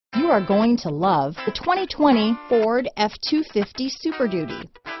are going to love the 2020 Ford F-250 Super Duty.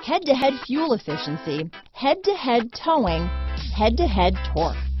 Head-to-head fuel efficiency, head-to-head towing, head-to-head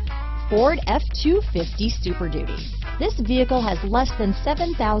torque. Ford F-250 Super Duty. This vehicle has less than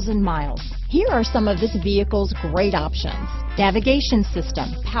 7,000 miles. Here are some of this vehicle's great options: navigation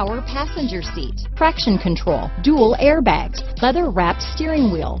system, power passenger seat, traction control, dual airbags, leather-wrapped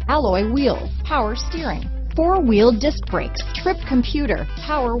steering wheel, alloy wheels, power steering, four-wheel disc brakes, trip computer,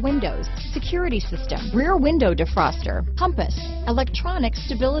 power windows, security system, rear window defroster, compass, electronic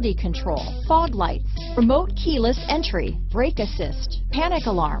stability control, fog lights, remote keyless entry, brake assist, panic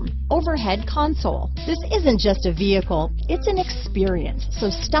alarm, overhead console. This isn't just a vehicle, it's an experience. So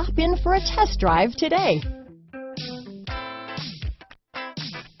stop in for a test drive today.